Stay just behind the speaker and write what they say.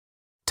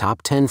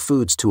Top 10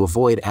 Foods to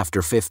Avoid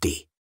After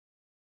 50.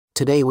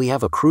 Today we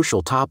have a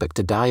crucial topic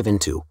to dive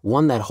into,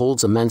 one that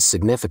holds immense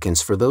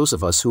significance for those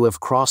of us who have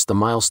crossed the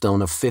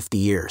milestone of 50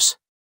 years.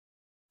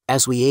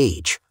 As we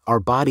age, our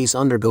bodies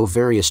undergo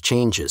various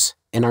changes,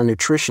 and our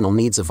nutritional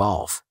needs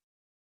evolve.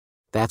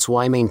 That's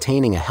why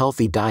maintaining a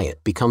healthy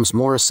diet becomes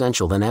more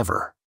essential than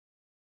ever.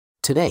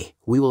 Today,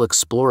 we will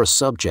explore a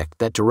subject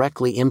that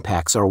directly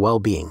impacts our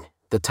well-being: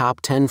 the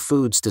top 10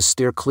 foods to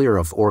steer clear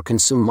of or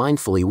consume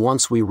mindfully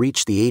once we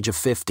reach the age of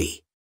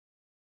 50.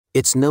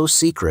 It's no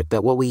secret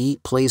that what we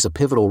eat plays a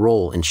pivotal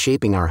role in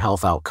shaping our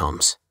health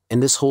outcomes,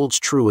 and this holds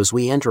true as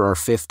we enter our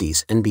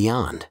 50s and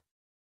beyond.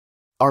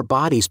 Our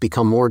bodies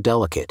become more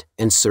delicate,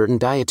 and certain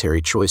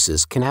dietary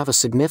choices can have a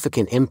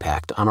significant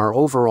impact on our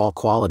overall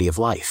quality of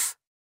life.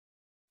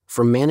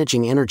 From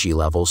managing energy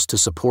levels to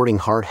supporting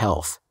heart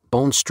health,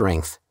 bone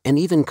strength, and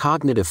even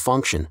cognitive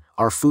function,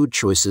 our food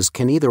choices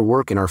can either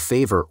work in our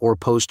favor or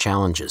pose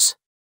challenges.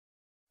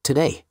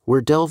 Today,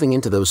 we're delving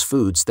into those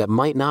foods that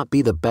might not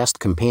be the best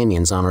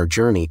companions on our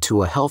journey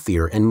to a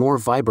healthier and more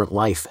vibrant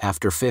life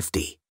after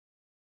 50.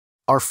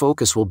 Our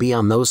focus will be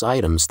on those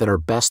items that are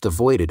best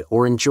avoided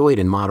or enjoyed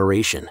in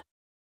moderation.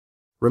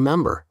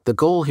 Remember, the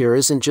goal here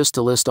isn't just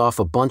to list off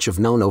a bunch of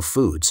no-no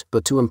foods,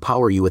 but to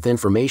empower you with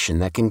information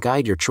that can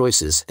guide your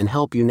choices and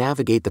help you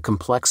navigate the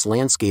complex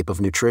landscape of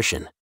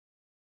nutrition.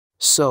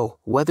 So,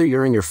 whether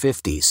you're in your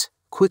 50s,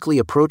 quickly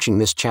approaching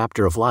this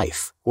chapter of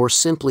life, or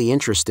simply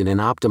interested in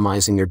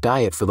optimizing your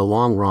diet for the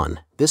long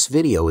run, this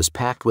video is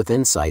packed with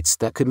insights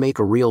that could make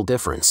a real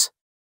difference.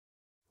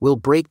 We'll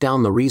break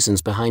down the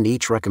reasons behind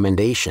each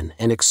recommendation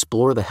and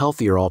explore the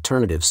healthier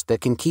alternatives that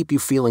can keep you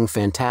feeling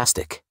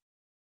fantastic.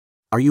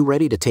 Are you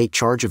ready to take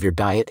charge of your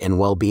diet and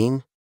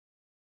well-being?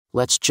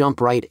 Let's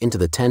jump right into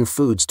the 10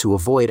 foods to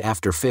avoid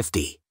after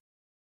 50.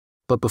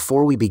 But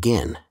before we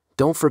begin,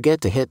 don't forget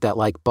to hit that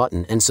like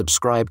button and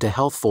subscribe to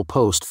Healthful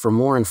Post for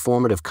more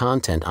informative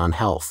content on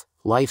health,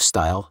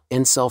 lifestyle,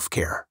 and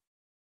self-care.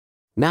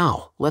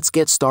 Now, let's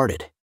get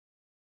started.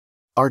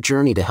 Our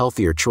journey to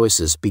healthier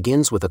choices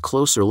begins with a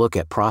closer look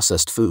at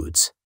processed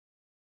foods.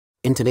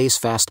 In today's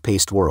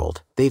fast-paced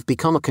world, they've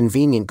become a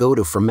convenient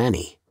go-to for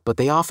many, but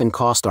they often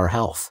cost our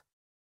health.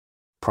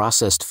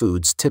 Processed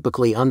foods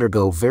typically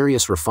undergo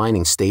various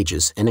refining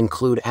stages and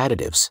include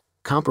additives,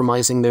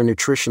 compromising their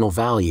nutritional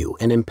value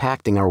and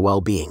impacting our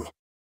well-being.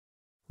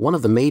 One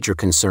of the major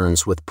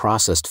concerns with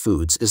processed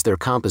foods is their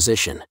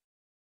composition.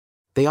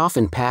 They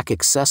often pack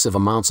excessive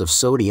amounts of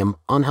sodium,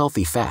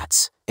 unhealthy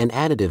fats, and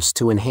additives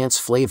to enhance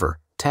flavor,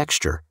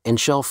 texture, and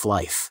shelf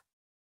life.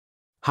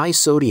 High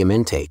sodium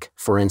intake,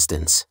 for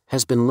instance,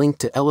 has been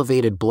linked to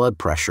elevated blood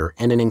pressure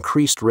and an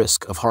increased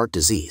risk of heart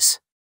disease.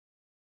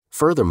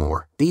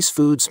 Furthermore, these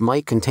foods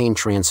might contain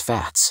trans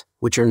fats,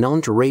 which are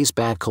known to raise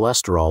bad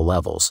cholesterol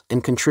levels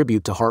and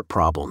contribute to heart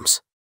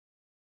problems.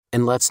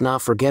 And let's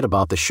not forget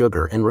about the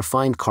sugar and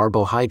refined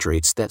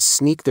carbohydrates that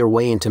sneak their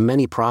way into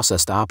many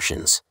processed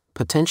options,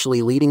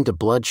 potentially leading to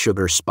blood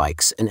sugar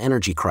spikes and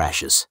energy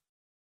crashes.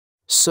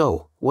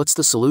 So, what's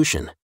the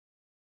solution?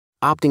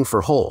 Opting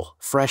for whole,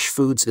 fresh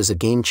foods is a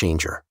game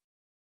changer.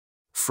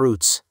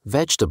 Fruits,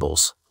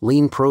 vegetables,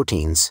 lean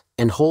proteins,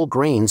 and whole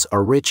grains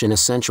are rich in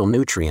essential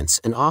nutrients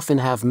and often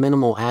have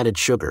minimal added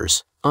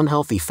sugars,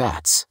 unhealthy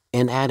fats,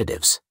 and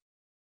additives.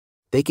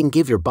 They can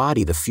give your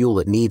body the fuel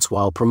it needs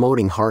while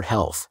promoting heart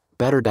health,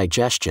 better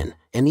digestion,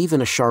 and even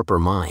a sharper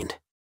mind.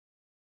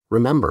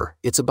 Remember,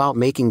 it's about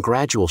making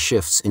gradual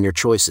shifts in your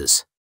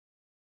choices.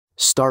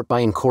 Start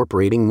by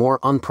incorporating more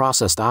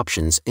unprocessed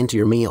options into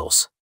your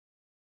meals.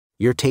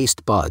 Your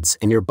taste buds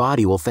and your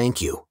body will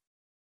thank you.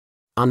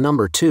 On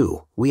number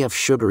 2, we have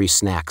sugary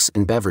snacks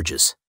and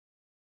beverages.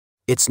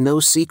 It's no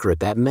secret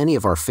that many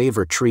of our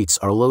favorite treats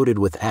are loaded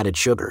with added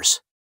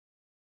sugars.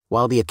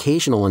 While the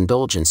occasional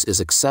indulgence is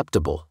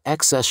acceptable,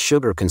 excess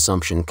sugar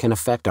consumption can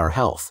affect our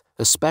health,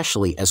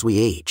 especially as we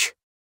age.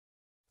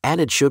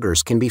 Added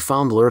sugars can be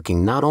found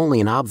lurking not only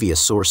in obvious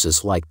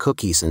sources like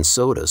cookies and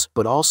sodas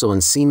but also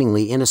in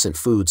seemingly innocent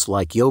foods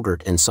like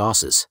yogurt and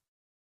sauces.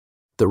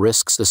 The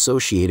risks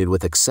associated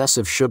with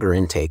excessive sugar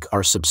intake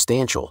are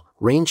substantial,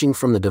 ranging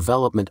from the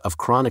development of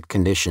chronic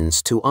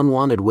conditions to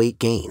unwanted weight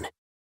gain.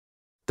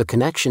 The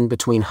connection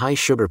between high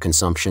sugar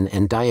consumption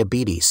and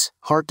diabetes,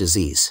 heart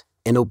disease,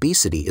 and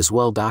obesity is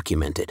well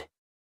documented.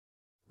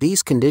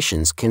 These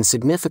conditions can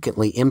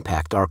significantly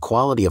impact our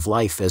quality of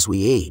life as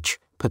we age,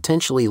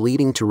 potentially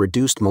leading to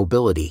reduced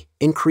mobility,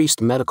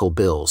 increased medical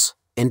bills,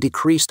 and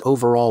decreased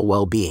overall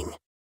well-being.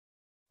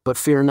 But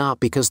fear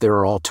not, because there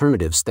are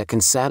alternatives that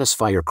can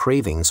satisfy your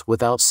cravings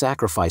without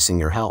sacrificing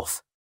your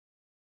health.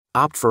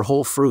 Opt for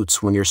whole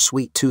fruits when your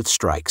sweet tooth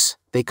strikes.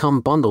 They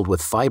come bundled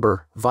with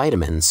fiber,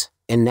 vitamins,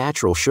 and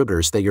natural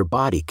sugars that your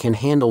body can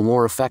handle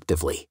more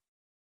effectively.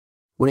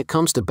 When it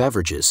comes to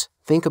beverages,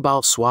 think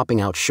about swapping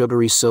out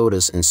sugary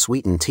sodas and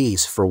sweetened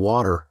teas for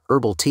water,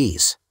 herbal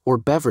teas, or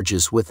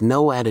beverages with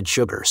no added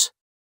sugars.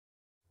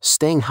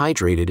 Staying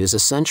hydrated is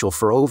essential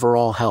for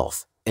overall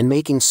health, and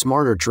making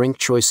smarter drink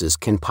choices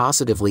can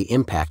positively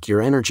impact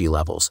your energy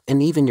levels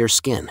and even your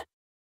skin.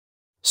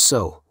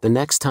 So, the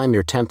next time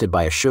you're tempted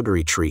by a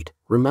sugary treat,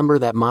 remember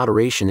that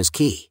moderation is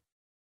key.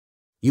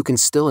 You can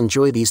still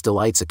enjoy these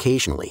delights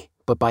occasionally,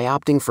 but by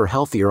opting for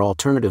healthier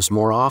alternatives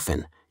more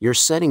often, you're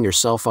setting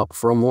yourself up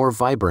for a more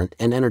vibrant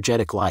and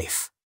energetic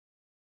life.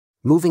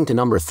 Moving to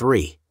number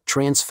 3,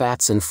 trans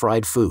fats and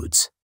fried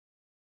foods.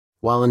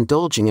 While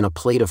indulging in a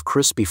plate of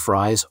crispy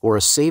fries or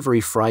a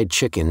savory fried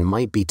chicken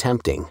might be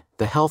tempting,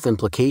 the health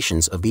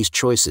implications of these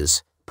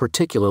choices,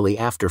 particularly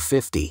after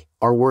 50,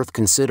 are worth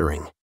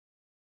considering.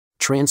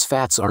 Trans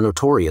fats are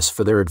notorious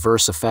for their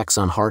adverse effects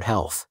on heart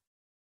health.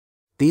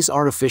 These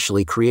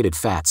artificially created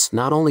fats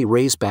not only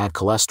raise bad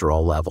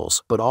cholesterol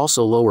levels but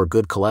also lower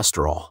good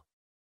cholesterol.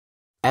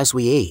 As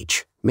we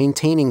age,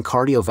 maintaining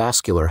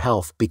cardiovascular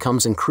health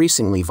becomes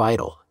increasingly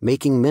vital,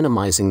 making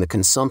minimizing the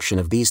consumption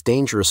of these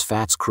dangerous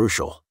fats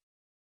crucial.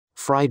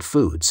 Fried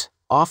foods,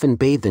 often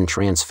bathed in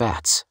trans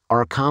fats,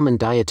 are a common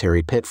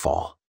dietary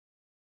pitfall.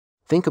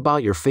 Think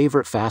about your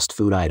favorite fast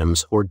food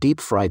items or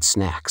deep-fried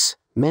snacks.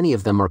 Many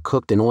of them are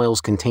cooked in oils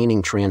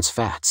containing trans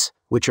fats,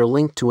 which are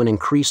linked to an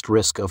increased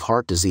risk of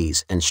heart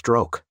disease and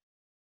stroke.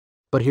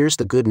 But here's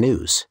the good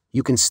news: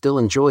 you can still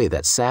enjoy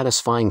that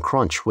satisfying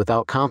crunch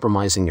without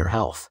compromising your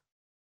health.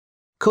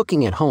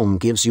 Cooking at home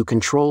gives you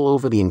control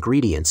over the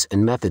ingredients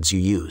and methods you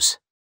use.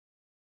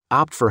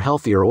 Opt for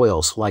healthier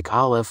oils like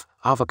olive,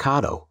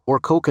 avocado, or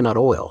coconut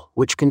oil,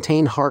 which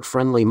contain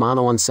heart-friendly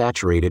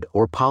monounsaturated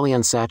or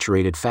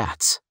polyunsaturated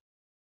fats.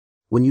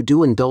 When you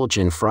do indulge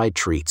in fried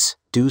treats,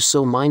 do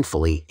so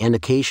mindfully and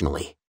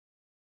occasionally.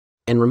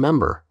 And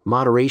remember,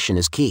 moderation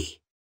is key.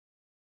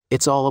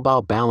 It's all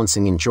about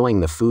balancing enjoying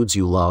the foods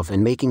you love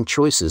and making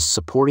choices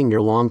supporting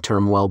your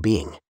long-term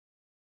well-being.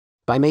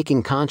 By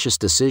making conscious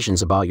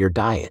decisions about your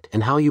diet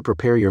and how you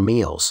prepare your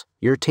meals,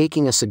 you're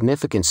taking a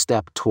significant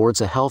step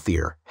towards a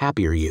healthier,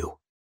 happier you.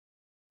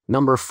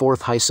 Number 4,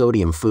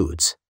 high-sodium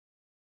foods.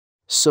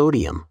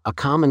 Sodium, a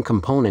common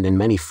component in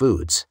many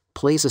foods,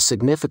 plays a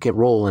significant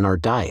role in our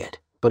diet,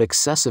 but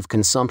excessive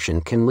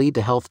consumption can lead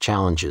to health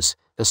challenges,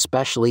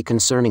 especially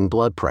concerning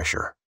blood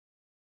pressure.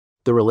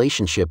 The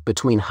relationship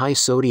between high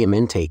sodium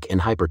intake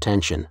and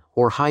hypertension,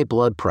 or high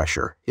blood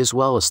pressure, is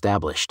well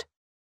established.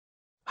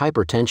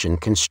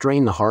 Hypertension can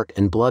strain the heart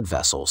and blood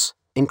vessels,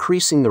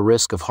 increasing the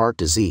risk of heart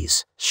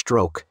disease,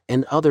 stroke,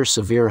 and other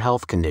severe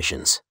health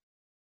conditions.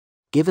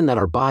 Given that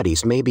our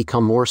bodies may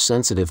become more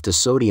sensitive to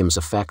sodium's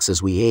effects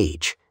as we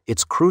age,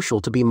 it's crucial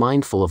to be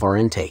mindful of our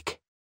intake.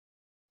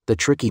 The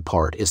tricky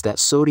part is that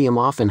sodium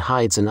often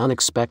hides in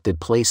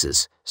unexpected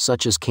places,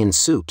 such as canned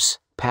soups,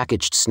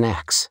 packaged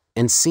snacks,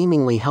 and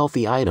seemingly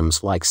healthy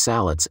items like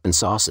salads and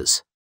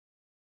sauces.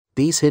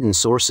 These hidden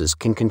sources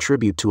can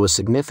contribute to a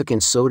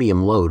significant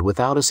sodium load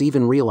without us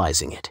even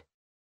realizing it.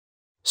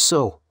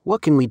 So,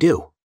 what can we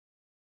do?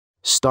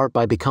 Start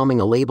by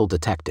becoming a label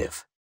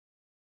detective.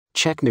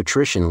 Check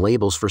nutrition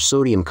labels for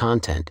sodium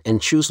content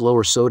and choose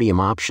lower sodium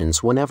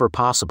options whenever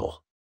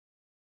possible.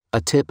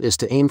 A tip is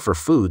to aim for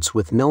foods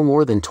with no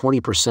more than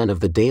 20%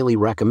 of the daily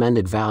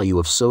recommended value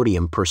of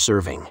sodium per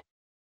serving.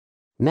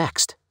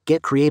 Next,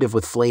 get creative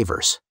with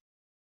flavors.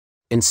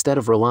 Instead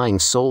of relying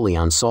solely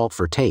on salt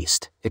for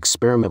taste,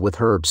 experiment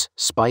with herbs,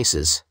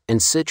 spices,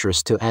 and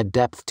citrus to add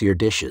depth to your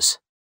dishes.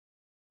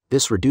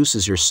 This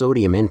reduces your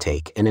sodium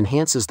intake and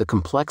enhances the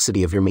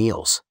complexity of your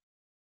meals.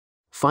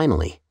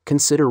 Finally,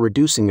 consider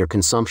reducing your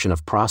consumption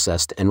of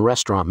processed and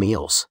restaurant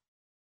meals.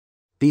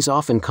 These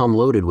often come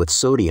loaded with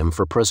sodium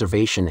for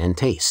preservation and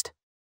taste.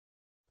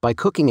 By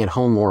cooking at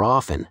home more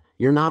often,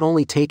 you're not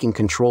only taking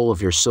control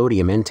of your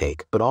sodium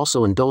intake but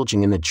also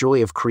indulging in the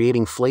joy of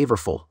creating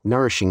flavorful,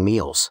 nourishing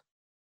meals.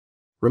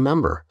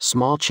 Remember,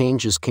 small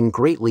changes can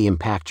greatly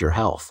impact your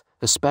health,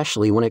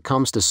 especially when it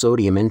comes to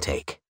sodium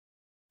intake.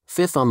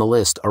 5th on the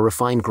list are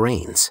refined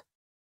grains.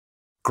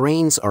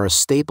 Grains are a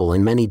staple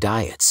in many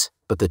diets,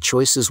 but the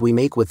choices we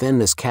make within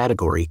this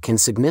category can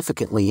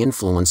significantly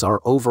influence our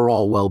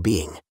overall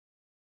well-being.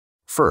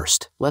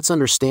 First, let's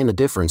understand the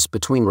difference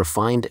between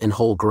refined and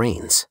whole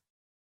grains.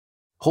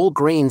 Whole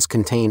grains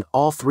contain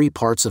all 3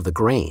 parts of the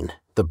grain: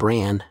 the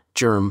bran,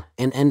 germ,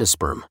 and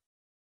endosperm.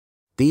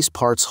 These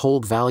parts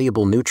hold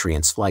valuable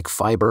nutrients like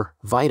fiber,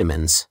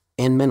 vitamins,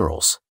 and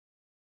minerals.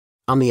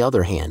 On the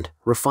other hand,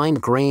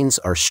 refined grains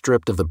are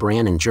stripped of the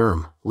bran and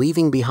germ,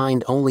 leaving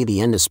behind only the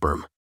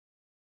endosperm.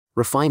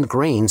 Refined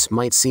grains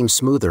might seem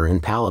smoother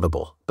and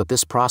palatable, but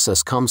this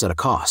process comes at a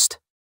cost.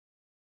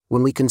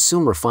 When we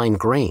consume refined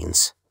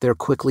grains, they're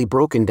quickly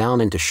broken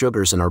down into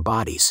sugars in our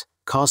bodies,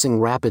 causing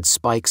rapid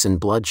spikes in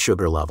blood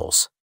sugar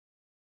levels.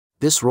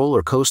 This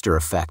roller coaster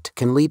effect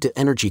can lead to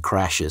energy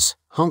crashes,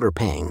 hunger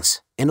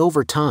pangs, and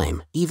over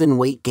time, even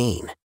weight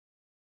gain.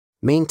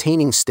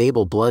 Maintaining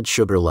stable blood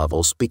sugar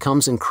levels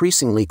becomes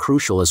increasingly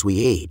crucial as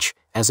we age,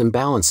 as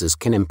imbalances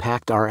can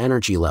impact our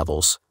energy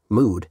levels,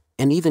 mood,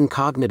 and even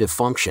cognitive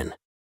function.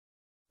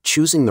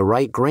 Choosing the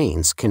right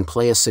grains can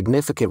play a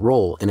significant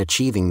role in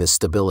achieving this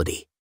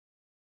stability.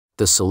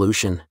 The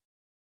solution?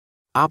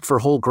 Opt for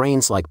whole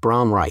grains like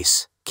brown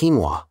rice,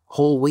 quinoa,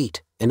 whole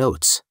wheat, and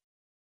oats.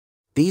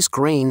 These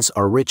grains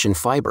are rich in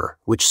fiber,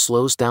 which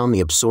slows down the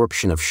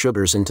absorption of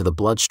sugars into the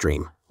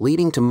bloodstream,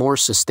 leading to more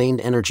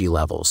sustained energy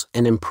levels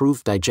and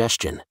improved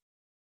digestion.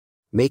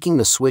 Making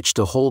the switch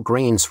to whole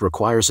grains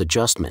requires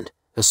adjustment,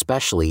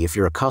 especially if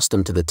you're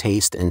accustomed to the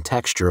taste and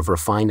texture of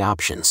refined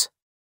options.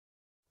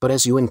 But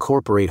as you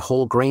incorporate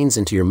whole grains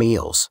into your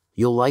meals,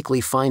 you'll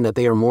likely find that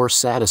they are more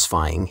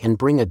satisfying and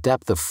bring a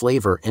depth of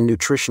flavor and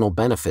nutritional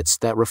benefits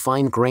that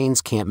refined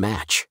grains can't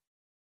match.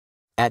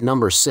 At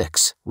number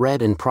 6,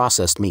 red and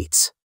processed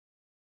meats.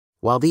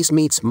 While these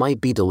meats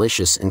might be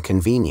delicious and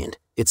convenient,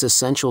 it's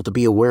essential to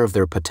be aware of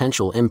their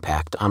potential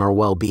impact on our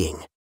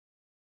well-being.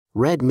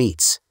 Red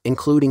meats,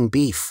 including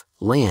beef,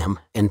 lamb,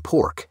 and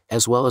pork,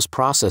 as well as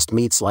processed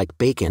meats like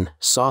bacon,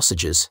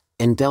 sausages,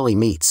 and deli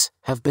meats,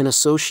 have been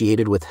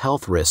associated with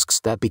health risks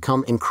that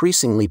become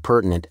increasingly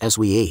pertinent as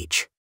we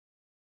age.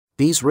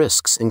 These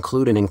risks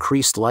include an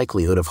increased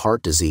likelihood of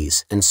heart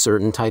disease and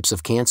certain types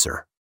of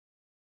cancer.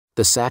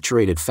 The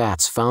saturated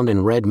fats found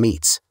in red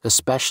meats,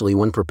 especially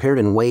when prepared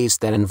in ways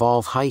that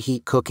involve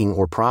high-heat cooking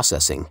or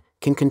processing,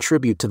 can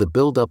contribute to the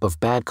buildup of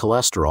bad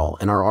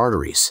cholesterol in our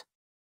arteries.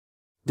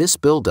 This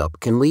buildup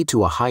can lead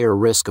to a higher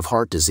risk of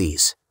heart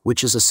disease,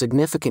 which is a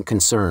significant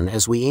concern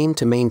as we aim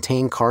to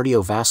maintain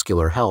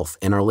cardiovascular health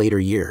in our later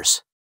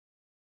years.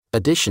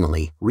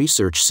 Additionally,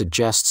 research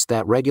suggests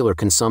that regular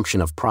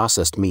consumption of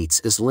processed meats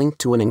is linked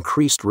to an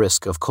increased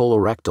risk of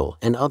colorectal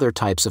and other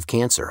types of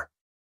cancer.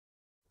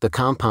 The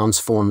compounds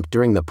formed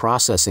during the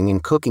processing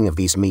and cooking of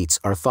these meats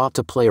are thought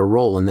to play a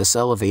role in this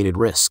elevated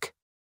risk.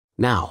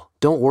 Now,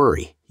 don't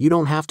worry, you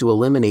don't have to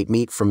eliminate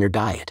meat from your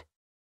diet.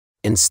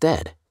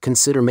 Instead,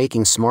 consider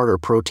making smarter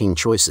protein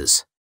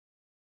choices.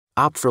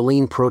 Opt for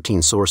lean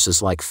protein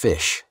sources like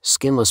fish,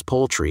 skinless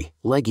poultry,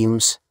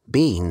 legumes,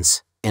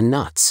 beans, and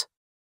nuts.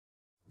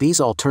 These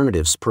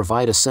alternatives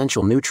provide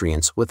essential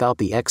nutrients without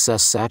the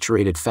excess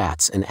saturated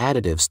fats and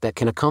additives that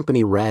can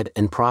accompany red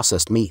and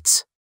processed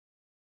meats.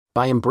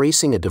 By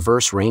embracing a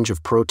diverse range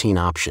of protein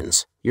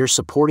options, you're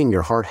supporting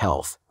your heart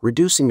health,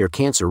 reducing your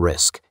cancer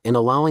risk, and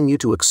allowing you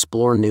to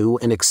explore new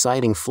and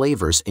exciting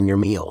flavors in your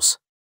meals.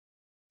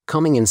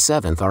 Coming in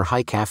 7th are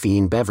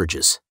high-caffeine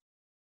beverages.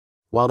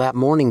 While that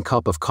morning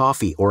cup of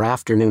coffee or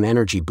afternoon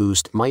energy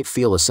boost might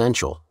feel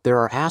essential, there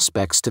are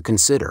aspects to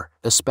consider,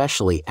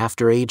 especially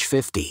after age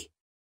 50.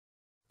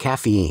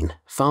 Caffeine,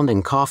 found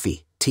in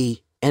coffee,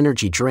 tea,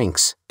 energy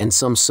drinks, and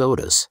some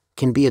sodas,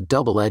 can be a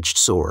double-edged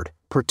sword,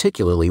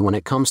 particularly when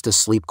it comes to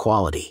sleep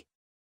quality.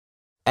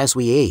 As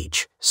we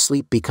age,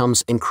 sleep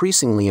becomes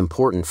increasingly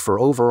important for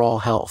overall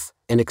health,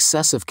 and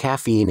excessive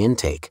caffeine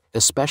intake,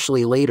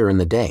 especially later in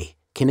the day,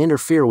 can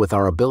interfere with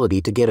our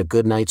ability to get a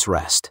good night's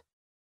rest.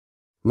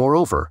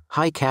 Moreover,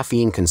 high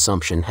caffeine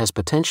consumption has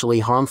potentially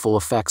harmful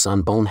effects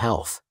on bone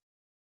health.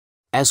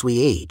 As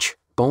we age,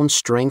 bone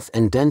strength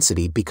and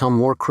density become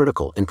more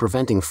critical in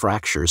preventing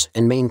fractures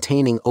and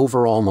maintaining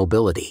overall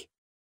mobility.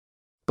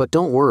 But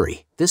don't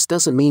worry, this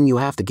doesn't mean you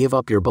have to give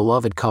up your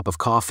beloved cup of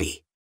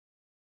coffee.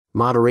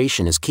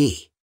 Moderation is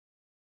key.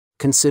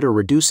 Consider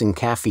reducing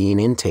caffeine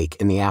intake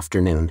in the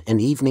afternoon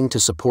and evening to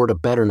support a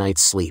better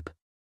night's sleep.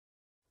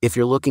 If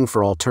you're looking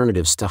for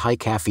alternatives to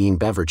high-caffeine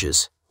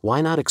beverages,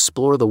 why not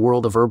explore the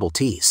world of herbal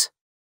teas?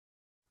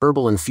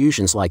 Herbal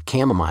infusions like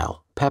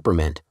chamomile,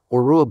 peppermint,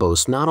 or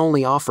rooibos not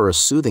only offer a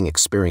soothing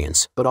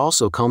experience but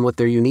also come with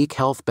their unique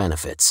health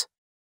benefits.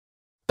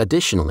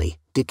 Additionally,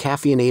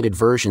 decaffeinated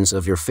versions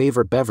of your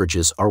favorite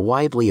beverages are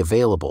widely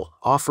available,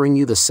 offering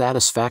you the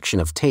satisfaction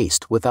of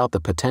taste without the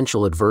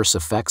potential adverse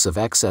effects of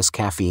excess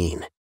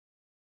caffeine.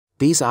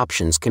 These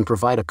options can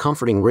provide a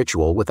comforting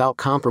ritual without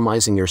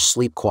compromising your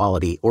sleep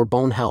quality or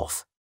bone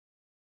health.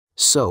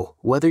 So,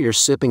 whether you're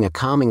sipping a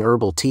calming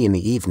herbal tea in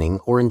the evening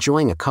or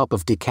enjoying a cup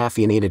of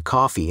decaffeinated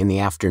coffee in the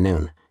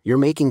afternoon, you're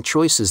making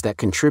choices that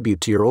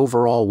contribute to your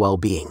overall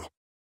well-being.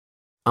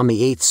 On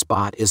the 8th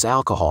spot is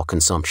alcohol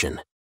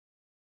consumption.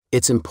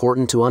 It's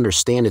important to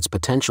understand its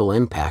potential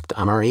impact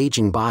on our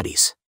aging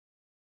bodies.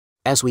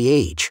 As we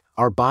age,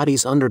 our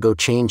bodies undergo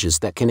changes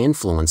that can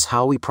influence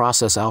how we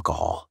process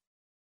alcohol.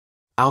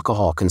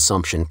 Alcohol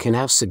consumption can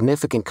have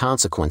significant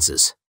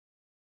consequences.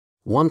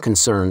 One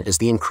concern is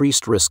the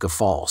increased risk of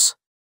falls.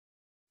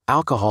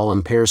 Alcohol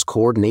impairs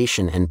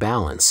coordination and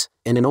balance,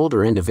 and in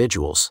older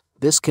individuals,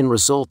 this can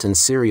result in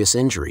serious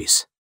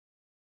injuries.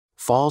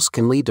 Falls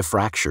can lead to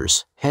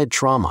fractures, head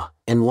trauma,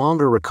 and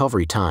longer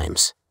recovery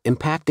times,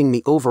 impacting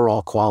the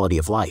overall quality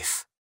of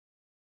life.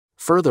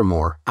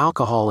 Furthermore,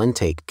 alcohol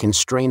intake can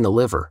strain the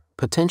liver,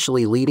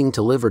 potentially leading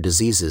to liver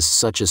diseases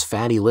such as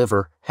fatty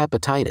liver,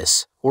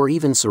 hepatitis, or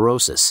even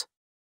cirrhosis.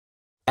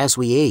 As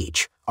we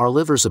age, our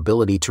liver's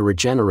ability to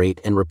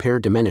regenerate and repair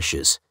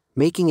diminishes,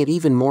 making it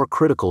even more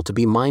critical to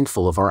be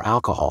mindful of our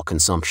alcohol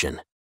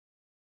consumption.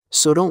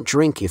 So don't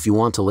drink if you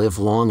want to live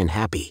long and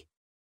happy.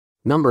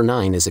 Number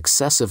 9 is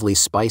excessively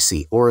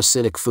spicy or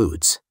acidic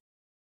foods.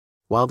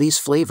 While these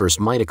flavors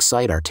might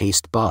excite our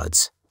taste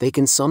buds, they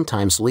can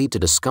sometimes lead to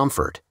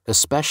discomfort,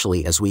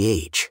 especially as we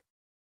age.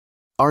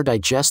 Our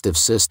digestive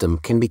system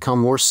can become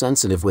more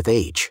sensitive with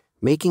age,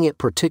 making it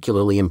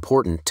particularly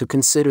important to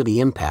consider the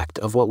impact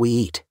of what we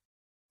eat.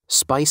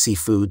 Spicy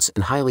foods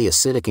and highly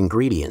acidic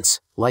ingredients,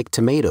 like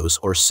tomatoes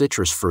or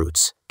citrus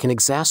fruits, can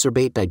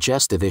exacerbate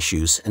digestive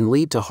issues and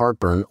lead to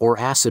heartburn or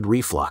acid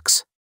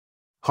reflux.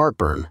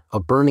 Heartburn, a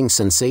burning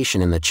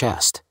sensation in the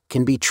chest,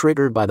 can be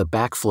triggered by the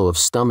backflow of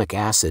stomach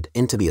acid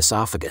into the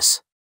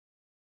esophagus.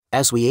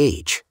 As we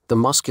age, the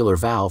muscular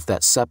valve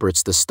that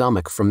separates the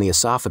stomach from the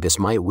esophagus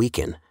might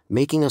weaken,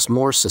 making us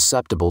more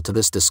susceptible to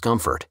this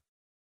discomfort.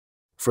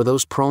 For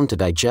those prone to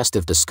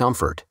digestive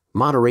discomfort,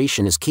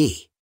 moderation is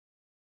key.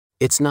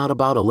 It's not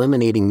about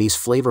eliminating these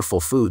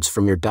flavorful foods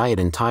from your diet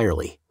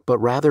entirely, but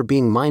rather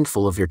being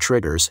mindful of your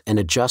triggers and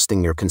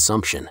adjusting your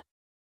consumption.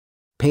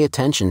 Pay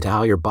attention to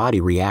how your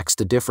body reacts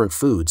to different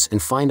foods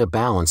and find a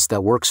balance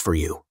that works for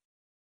you.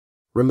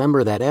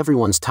 Remember that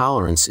everyone's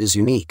tolerance is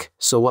unique,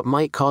 so what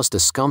might cause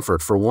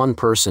discomfort for one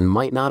person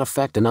might not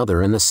affect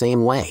another in the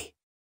same way.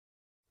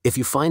 If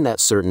you find that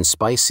certain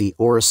spicy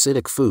or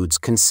acidic foods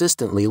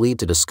consistently lead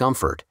to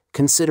discomfort,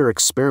 consider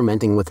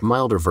experimenting with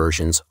milder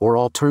versions or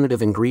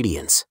alternative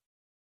ingredients.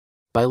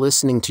 By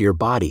listening to your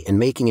body and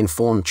making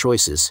informed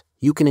choices,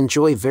 you can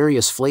enjoy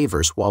various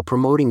flavors while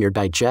promoting your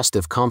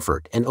digestive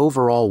comfort and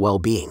overall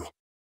well-being.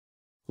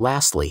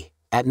 Lastly,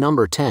 at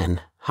number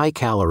 10,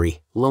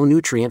 high-calorie,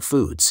 low-nutrient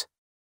foods.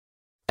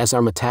 As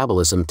our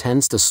metabolism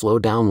tends to slow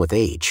down with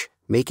age,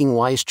 making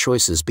wise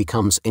choices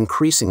becomes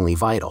increasingly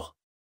vital.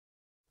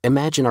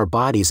 Imagine our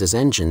bodies as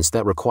engines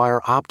that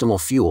require optimal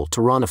fuel to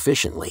run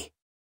efficiently.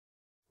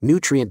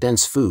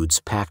 Nutrient-dense foods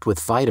packed with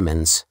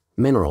vitamins,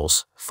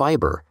 minerals,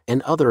 fiber,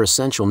 and other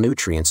essential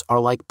nutrients are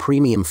like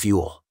premium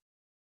fuel.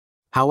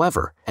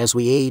 However, as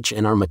we age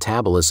and our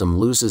metabolism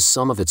loses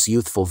some of its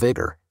youthful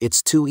vigor,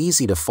 it's too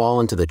easy to fall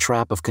into the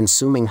trap of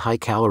consuming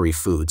high-calorie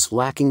foods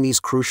lacking these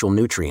crucial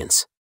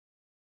nutrients.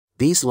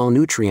 These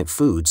low-nutrient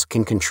foods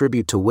can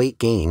contribute to weight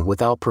gain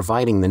without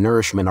providing the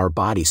nourishment our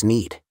bodies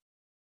need.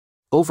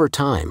 Over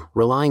time,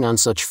 relying on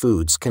such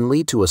foods can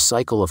lead to a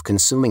cycle of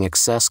consuming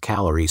excess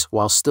calories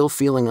while still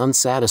feeling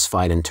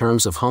unsatisfied in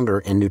terms of hunger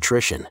and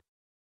nutrition.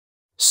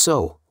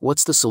 So,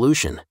 what's the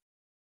solution?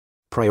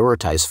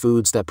 Prioritize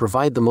foods that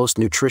provide the most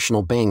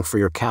nutritional bang for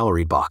your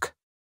calorie buck.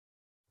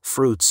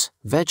 Fruits,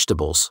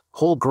 vegetables,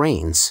 whole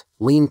grains,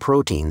 lean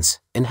proteins,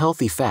 and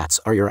healthy fats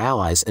are your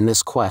allies in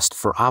this quest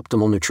for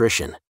optimal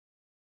nutrition.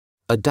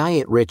 A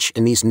diet rich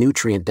in these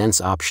nutrient-dense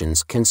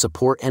options can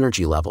support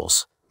energy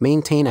levels,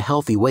 maintain a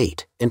healthy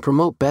weight, and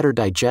promote better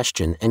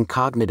digestion and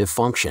cognitive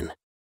function.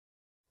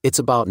 It's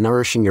about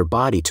nourishing your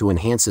body to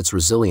enhance its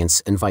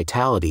resilience and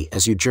vitality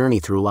as you journey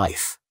through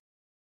life.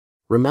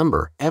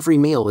 Remember, every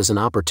meal is an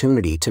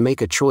opportunity to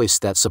make a choice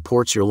that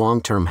supports your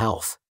long-term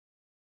health.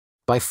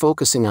 By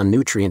focusing on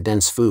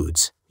nutrient-dense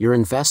foods, you're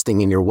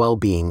investing in your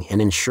well-being and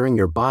ensuring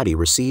your body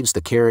receives the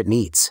care it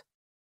needs.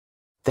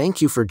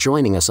 Thank you for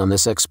joining us on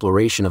this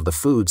exploration of the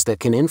foods that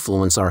can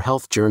influence our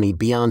health journey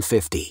beyond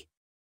 50.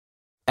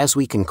 As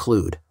we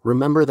conclude,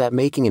 remember that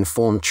making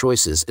informed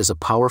choices is a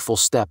powerful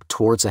step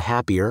towards a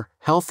happier,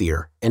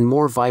 healthier, and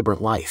more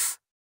vibrant life.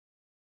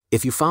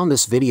 If you found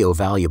this video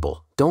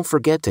valuable, don't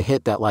forget to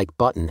hit that like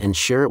button and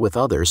share it with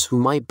others who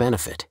might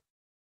benefit.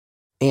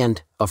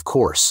 And, of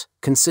course,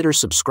 consider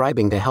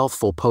subscribing to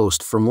Healthful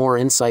Post for more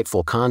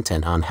insightful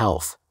content on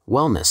health,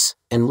 wellness,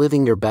 and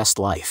living your best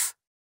life.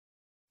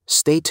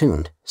 Stay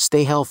tuned,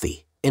 stay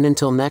healthy, and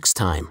until next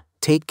time,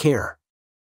 take care.